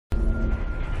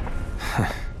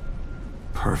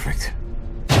Perfect.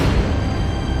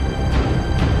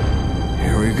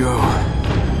 Here we go.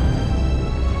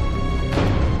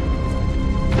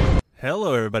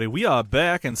 Hello everybody, we are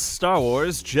back in Star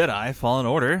Wars Jedi Fallen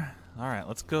Order. Alright,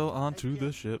 let's go on to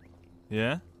the ship.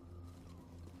 Yeah?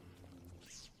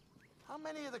 How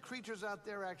many of the creatures out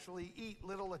there actually eat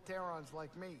little Aterons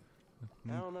like me?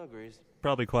 I don't know, Grease.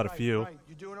 Probably quite a few. Right.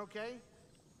 You doing okay?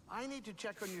 I need to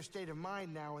check on your state of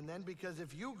mind now and then, because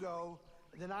if you go,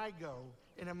 then I go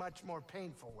in a much more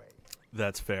painful way.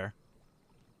 That's fair.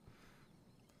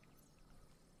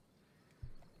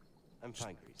 I'm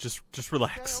fine, Grease. Just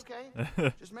relax.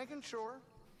 Okay. Just making sure.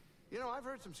 You know, I've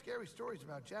heard some scary stories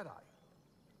about Jedi.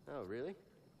 Oh, really?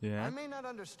 Yeah. I may not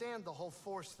understand the whole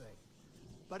Force thing,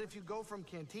 but if you go from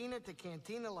cantina to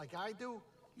cantina like I do,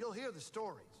 you'll hear the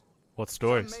stories. What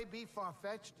stories? Some may be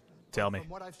far-fetched. Tell me. From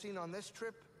what I've seen on this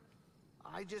trip,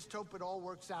 I just hope it all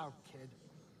works out, kid.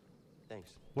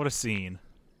 Thanks. What a scene.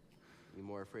 You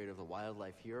more afraid of the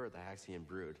wildlife here or the Haxian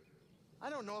brood? I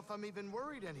don't know if I'm even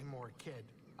worried anymore, kid.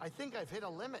 I think I've hit a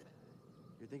limit.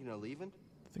 You're thinking of leaving?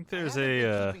 I think there's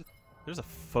a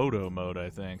photo mode, I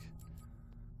think.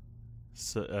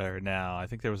 So, or now, I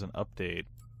think there was an update.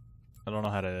 I don't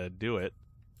know how to do it,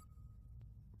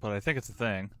 but I think it's a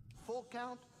thing. Full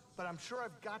count, but I'm sure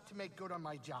I've got to make good on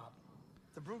my job.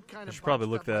 The brood kind I of should probably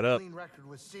look that up.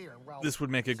 Well, This would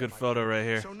make a good photo right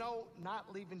here. So no, not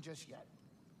leaving just yet.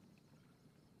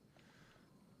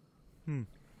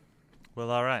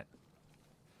 Well, alright.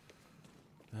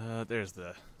 There's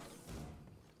the...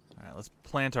 Alright, let's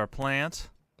plant our plant.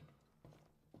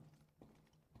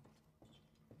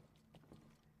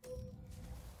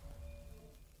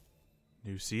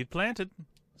 New seed planted.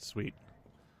 Sweet.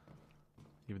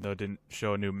 Even though it didn't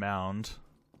show a new mound.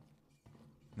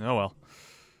 Oh well.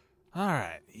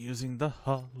 Alright, using the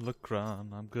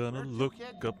holocron, I'm gonna look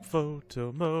up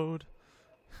photo mode.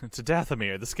 It's a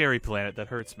Dathomir, the scary planet that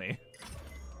hurts me.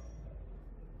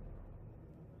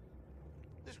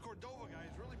 This Cordova guy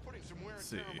is really putting some wear and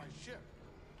tear on my ship.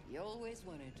 He always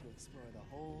wanted to explore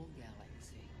the whole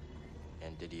galaxy.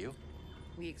 And did you?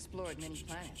 We explored many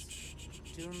planets,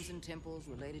 tombs and temples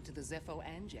related to the Zepho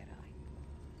and Jedi.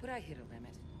 But I hit a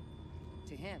limit.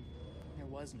 To him, there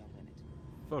was no limit.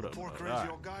 Photo Poor mode. crazy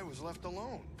Alright. old guy was left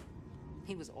alone.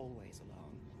 He was always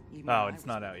alone. Even Oh, when I it's was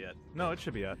not alone. out yet. No, it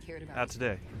should be out. He cared about Out his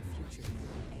today. future more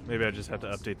than Maybe I anything just have to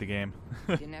else. update the game.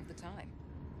 He didn't have the time.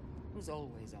 He was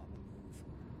always on the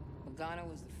move. Ogana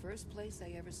was the first place I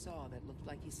ever saw that looked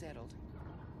like he settled,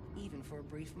 even for a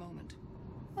brief moment.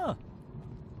 Huh.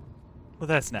 Well,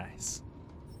 that's nice.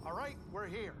 All right, we're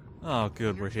here. Oh,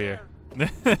 good, In your we're here.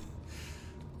 chair.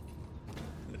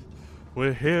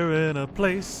 We're here in a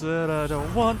place that I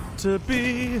don't want to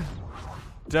be.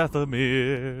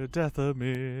 Dathomir,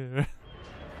 Dathomir.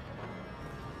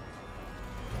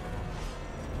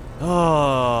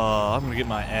 Oh, I'm gonna get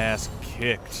my ass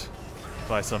kicked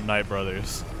by some Night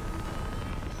Brothers.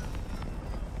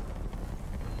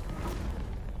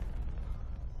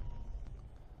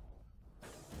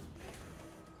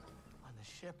 On the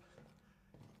ship,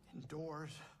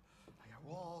 indoors, I got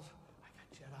walls, I got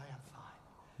Jedi, I'm fine.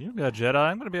 You got Jedi,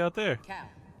 I'm gonna be out there. Cal,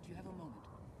 do you have a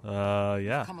moment?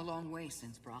 Yeah. Come a long way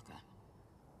since Braca,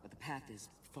 but the path is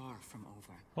far from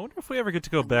over. I wonder if we ever get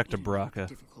to go back to Braca.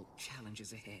 Difficult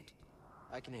challenges ahead.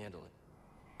 I can handle it.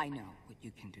 I know what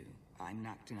you can do. I'm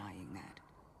not denying that.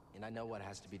 And I know what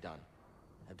has to be done.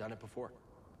 I've done it before.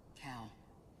 Cal,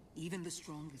 even the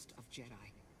strongest of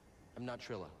Jedi. I'm not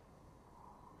Trilla.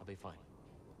 I'll be fine.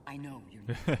 I know you're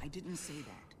not. I didn't say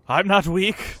that. I'm not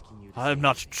weak. I'm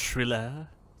not Trilla.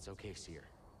 It's okay, Seer.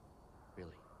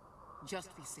 Really.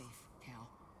 Just be safe, Cal.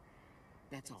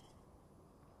 That's all.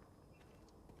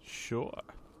 Sure.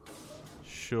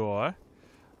 Sure.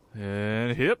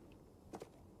 And hip.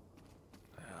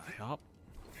 Yup.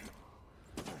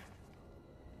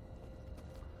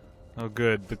 Oh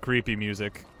good, the creepy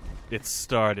music. It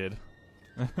started.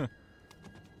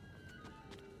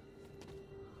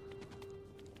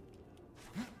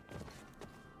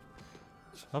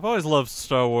 I've always loved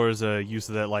Star Wars' use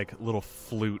of that, like, little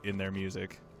flute in their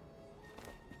music.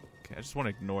 Okay, I just want to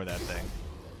ignore that thing.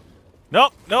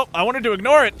 Nope, nope, I wanted to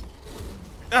ignore it!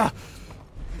 Ah!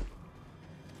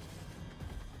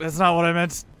 That's not what I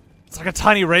meant. It's like a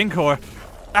tiny rancor.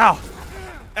 Ow!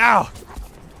 Ow!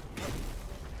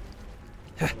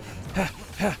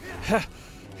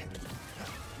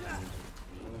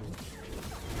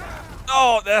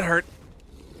 Oh, that hurt.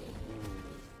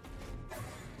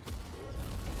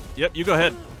 Yep, you go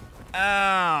ahead.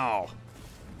 Ow!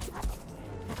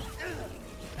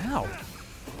 Ow!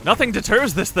 Nothing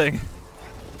deters this thing.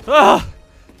 Ah!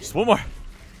 Just one more.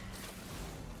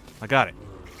 I got it.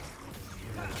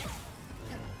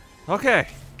 Okay.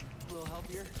 We'll help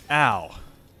here. Ow.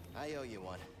 I owe you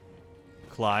one.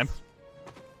 Climb.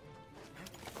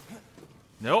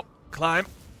 Nope. Climb.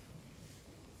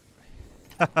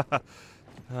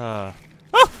 Oh!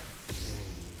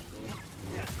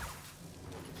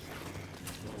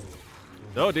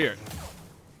 Oh dear.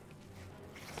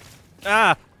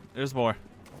 Ah! There's more.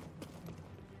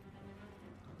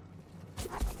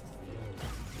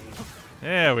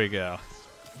 There we go.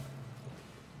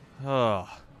 Oh.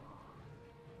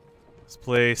 This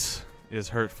place is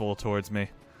hurtful towards me.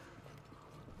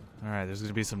 Alright, there's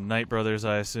gonna be some Knight Brothers,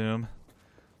 I assume.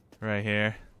 Right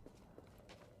here.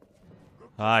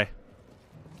 Hi.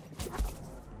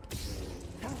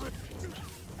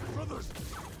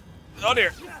 Oh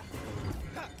dear.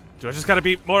 Do I just gotta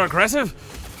be more aggressive?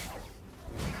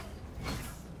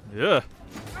 Yeah.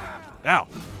 Ow.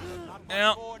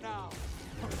 Ow.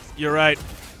 You're right.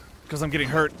 Because I'm getting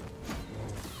hurt.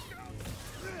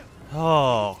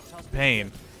 Oh,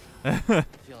 pain.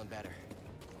 Feeling better.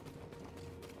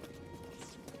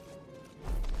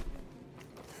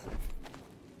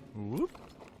 Whoop.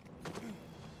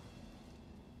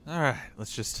 Alright,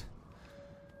 let's just...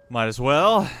 Might as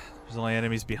well. There's only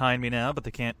enemies behind me now, but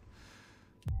they can't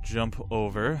jump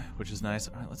over, which is nice.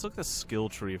 Alright, let's look at the skill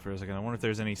tree for a second. I wonder if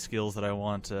there's any skills that I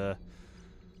want to...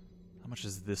 How much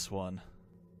is this one?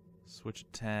 Switch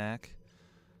attack.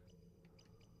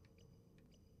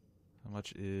 How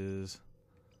much is...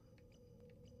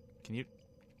 Can you...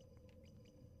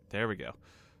 There we go.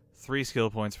 3 skill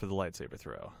points for the lightsaber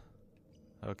throw.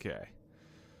 Okay.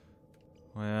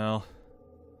 Well...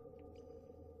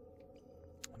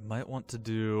 I might want to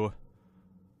do...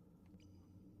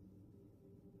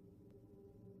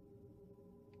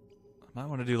 I might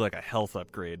want to do like a health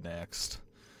upgrade next.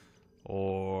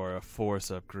 Or a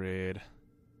force upgrade.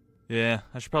 Yeah,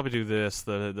 I should probably do this.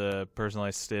 The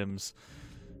personalized stims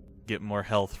get more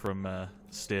health from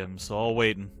stims. So I'll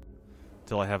wait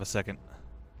until I have a second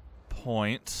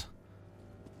point.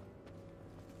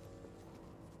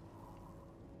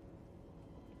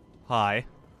 Hi.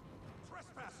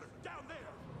 Trespasser, down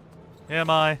there. Am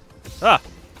I? Ah!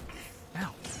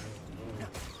 Ow.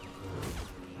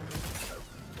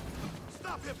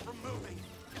 Stop him from moving.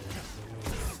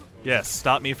 Yes,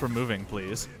 stop me from moving,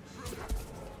 please.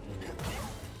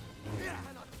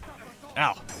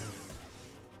 Ow.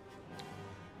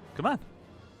 Come on.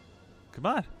 Come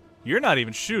on. You're not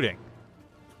even shooting.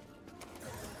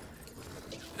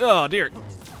 Oh, dear.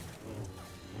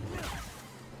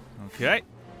 Okay.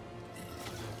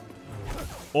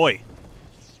 Oi.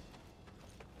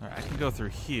 Alright, I can go through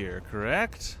here,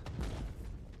 correct?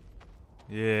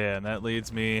 Yeah, and that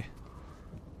leads me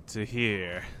to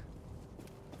here.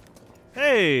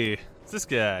 Hey! It's this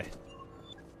guy.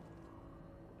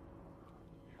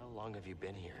 How long have you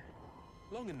been here?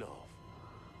 Long enough.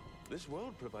 This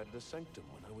world provided a sanctum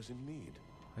when I was in need.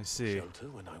 I see. Shelter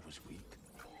when I was weak.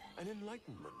 An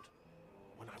enlightenment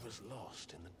when I was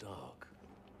lost in the dark.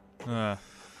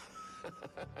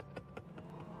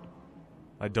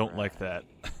 I don't like that.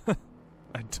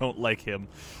 I don't like him.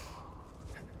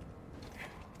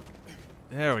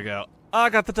 There we go. Oh, I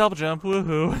got the double jump.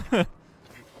 Woohoo.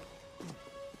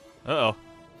 Uh-oh.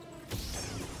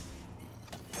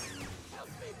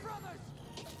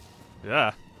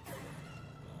 Yeah.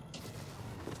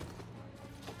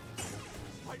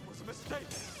 Fight was a mistake.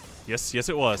 Yes,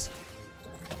 it was.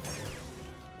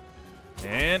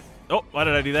 And... Oh, why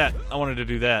did I do that? I wanted to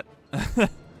do that.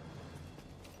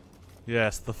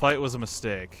 Yes, the fight was a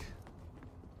mistake.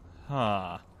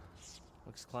 Huh.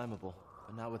 Looks climbable,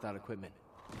 but not without equipment.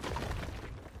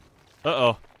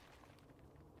 Uh-oh.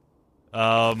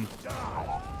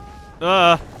 No.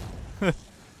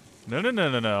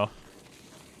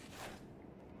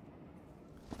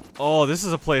 Oh, this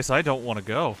is a place I don't want to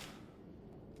go.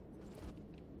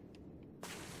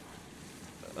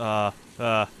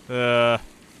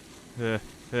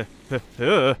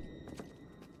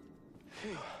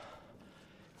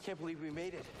 Can't believe we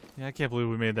made it. Yeah, I can't believe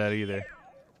we made that either.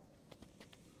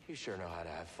 You sure know how to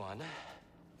have fun.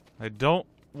 I don't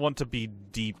want to be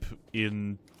deep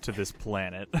into this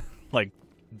planet. Like,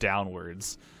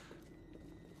 downwards.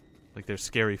 Like, there's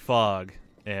scary fog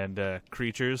and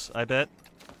creatures, I bet,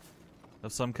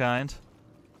 of some kind.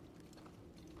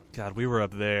 God, we were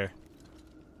up there.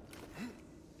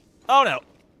 Oh, no!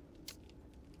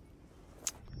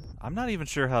 I'm not even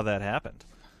sure how that happened.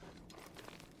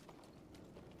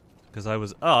 Because I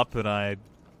was up and I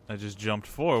just jumped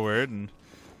forward and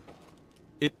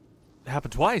it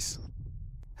happened twice.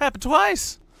 Happened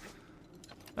twice!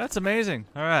 That's amazing.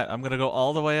 Alright, I'm gonna go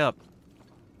all the way up.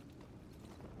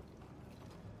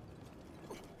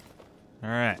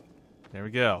 Alright. There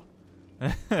we go.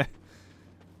 Is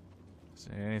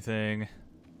there anything?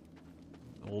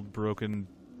 Old broken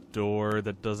door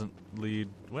that doesn't lead...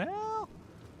 Well...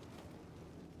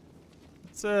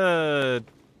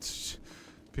 Let's,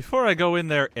 before I go in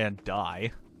there and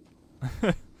die...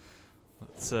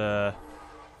 let's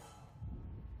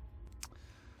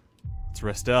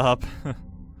rest up.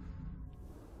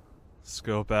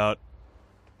 Scope out.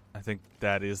 I think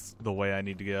that is the way I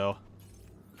need to go.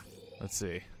 Let's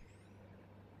see.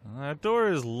 That door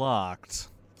is locked,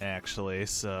 actually,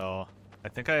 so I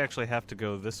think I actually have to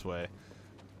go this way.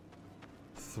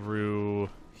 Through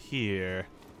here.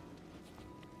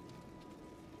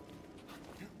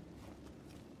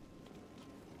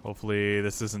 Hopefully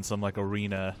this isn't some, like,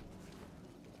 arena.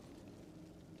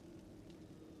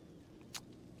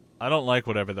 I don't like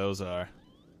whatever those are.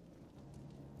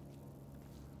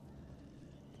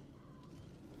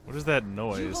 What is that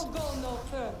noise? You will go no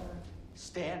further.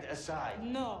 Stand aside.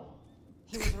 No.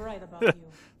 He was right about you.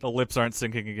 The lips aren't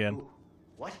syncing again.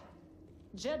 What?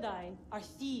 Jedi are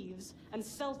thieves and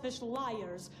selfish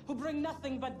liars who bring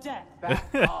nothing but death.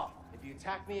 Back off. If you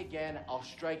attack me again, I'll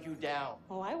strike you down.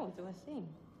 Oh, I won't do a thing.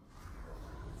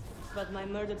 But my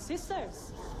murdered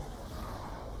sisters.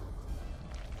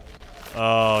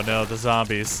 Oh no, the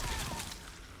zombies.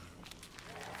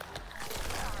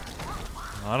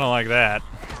 I don't like that.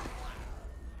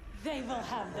 They will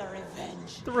have their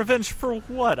revenge. The revenge for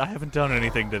what? I haven't done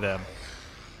anything to them.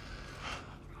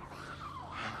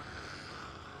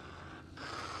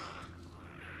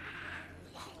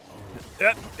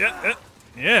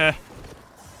 Yeah.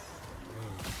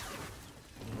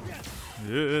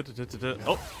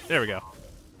 Oh, there we go.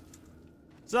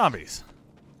 Zombies.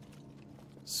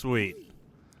 Sweet.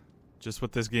 Just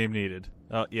what this game needed.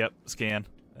 Oh, yep, scan.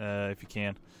 If you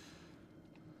can.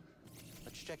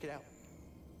 Let's check it out.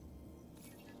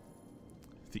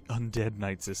 The undead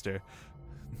Night Sister.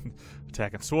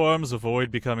 Attack in swarms,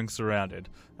 avoid becoming surrounded.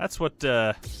 That's what,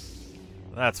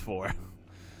 that's for.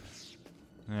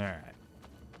 Alright.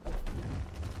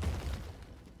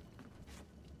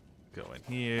 Go in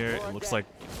here. It looks like...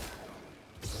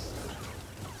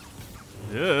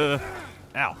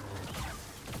 Ow.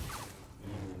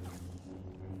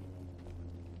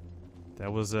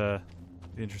 That was,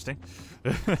 interesting.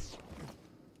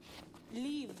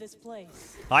 Leave this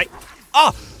place. Hi.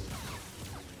 Ah!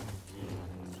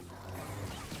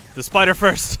 The spider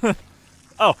first.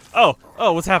 Oh,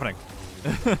 what's happening?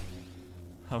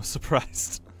 I was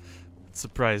surprised. It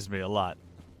surprised me a lot.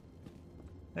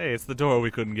 Hey, it's the door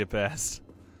we couldn't get past.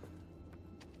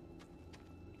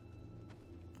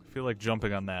 I feel like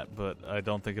jumping on that, but I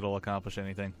don't think it'll accomplish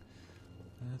anything.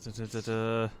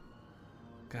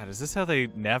 God, is this how they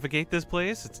navigate this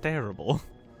place? It's terrible.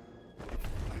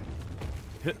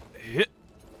 Hit.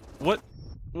 What?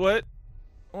 What?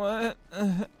 What?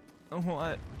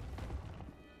 What?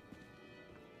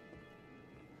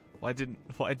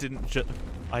 Why didn't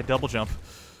I double jump?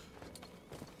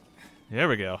 There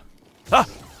we go. Ah!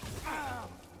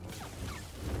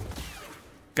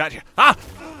 Gotcha. Ah!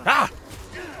 Ah!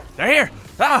 They're here!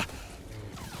 Ah!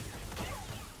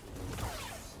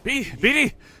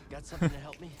 BD! Got something to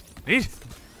help me?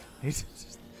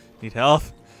 Need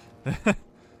health.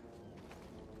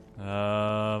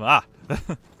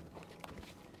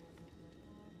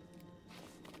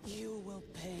 You will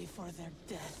pay for their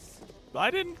death. I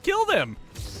didn't kill them.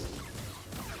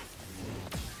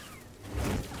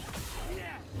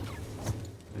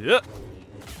 Yep.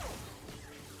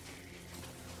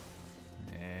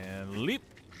 And leap.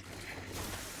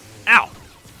 Ow.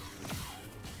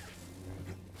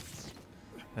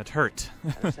 That hurt.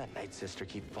 How does that Night Sister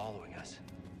keep following us?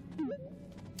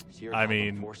 I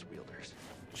mean, force wielders.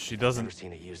 She I've never doesn't.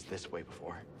 seen it used this way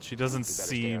before. She doesn't We better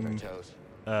stay on our seem toes.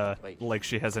 like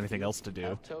she has anything else to do.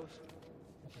 Have toes?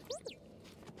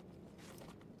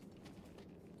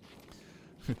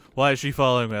 Why is she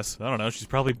following us? I don't know. She's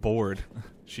probably bored.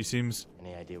 She seems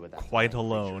Any idea what that quite flying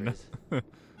alone. creature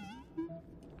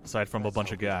is? Aside from a Let's bunch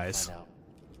hope of we can guys. find out.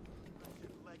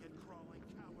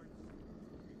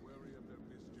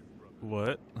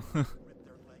 What?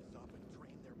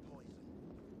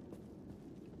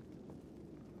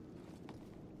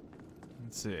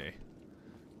 Let's see.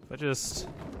 If I just...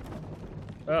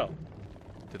 Oh.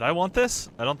 Did I want this?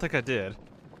 I don't think I did.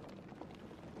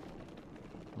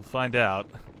 We'll find out.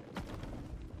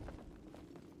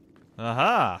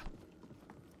 Aha!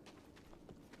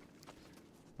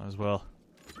 Might as well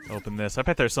open this. I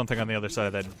bet there's something on the other side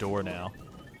of that door now.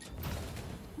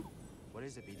 What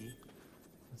is it, BD?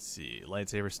 Let's see.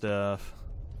 Lightsaber stuff.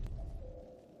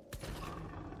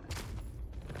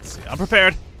 Let's see. I'm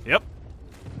prepared. Yep.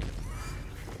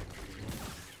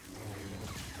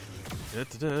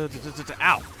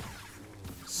 Ow!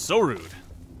 So rude.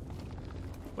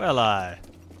 Well,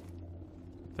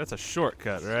 that's a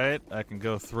shortcut, right? I can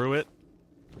go through it.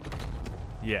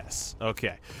 Yes.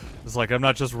 Okay. It's like I'm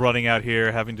not just running out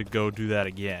here having to go do that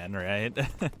again, right?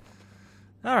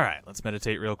 Alright, let's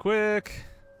meditate real quick.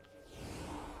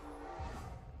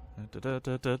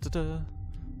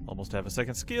 Almost have a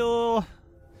second skill.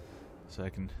 So I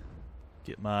can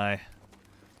get my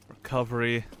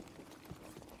recovery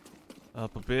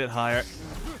up a bit higher.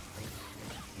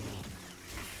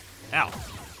 Ow.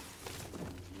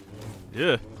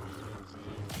 Yeah.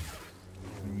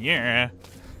 Yeah.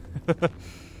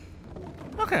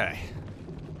 Okay.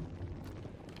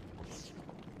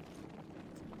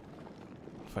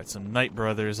 Fight some Night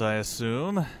Brothers, I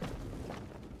assume.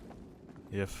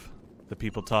 If the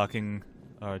people talking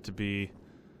are to be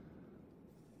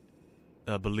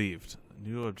believed.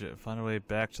 New object. Find a way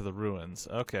back to the ruins.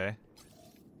 Okay.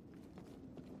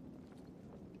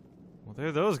 Well,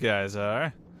 there those guys are.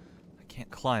 I can't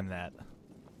climb that.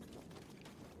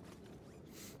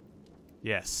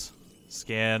 Yes.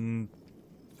 Scan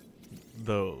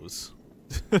those.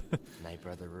 Night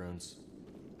Brother ruins.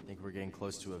 Think we're getting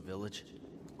close to a village?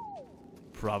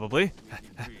 Probably.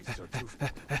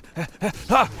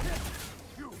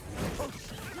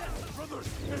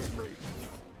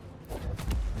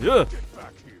 Yeah.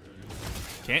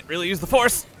 Can't really use the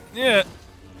force. Yeah.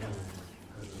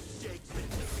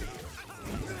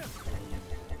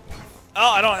 Oh,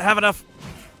 I don't have enough.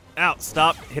 Ow,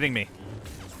 stop hitting me.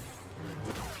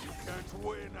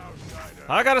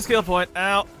 I got a skill point.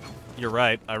 Ow. You're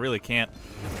right. I really can't.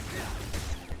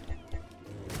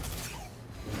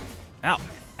 Ow.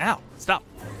 Ow. Stop.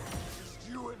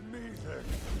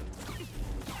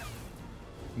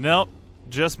 Nope.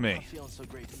 Just me. I'm feeling so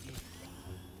great to see you.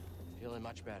 Feeling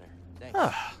much better.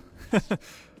 Thanks.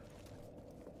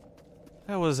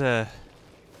 That was a...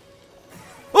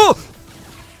 Oh!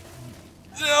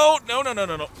 No, no, no, no,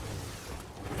 no, no.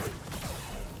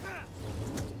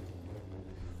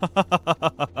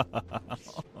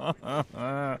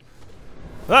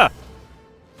 Ah!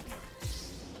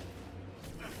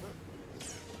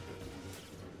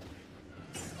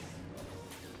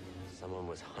 Someone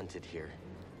was hunted here.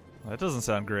 That doesn't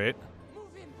sound great. Move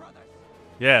in, brother.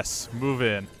 Yes, move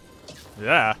in.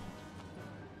 Yeah.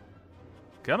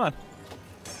 Come on.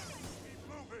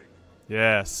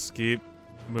 Yes, keep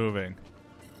moving.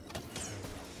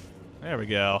 There we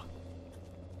go.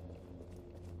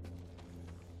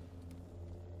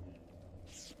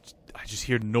 I just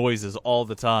hear noises all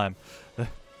the time.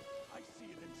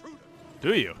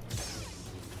 Do you?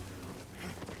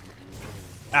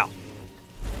 Ow.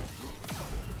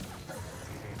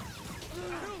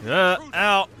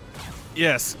 Ow.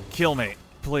 Yes, kill me,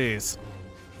 please.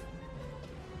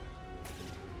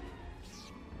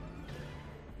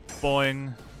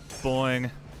 Boing, boing,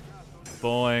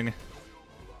 boing.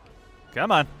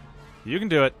 Come on. You can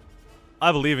do it.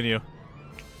 I believe in you.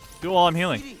 Do it while I'm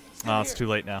healing. Oh, it's too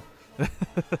late now.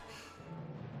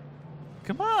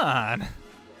 Come on.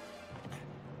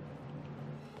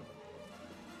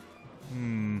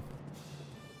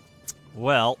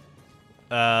 Well,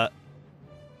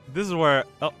 this is where...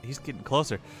 Oh, he's getting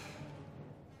closer.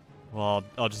 Well,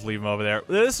 I'll just leave him over there.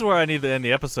 This is where I need to end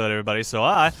the episode, everybody. So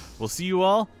I will see you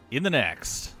all in the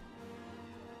next.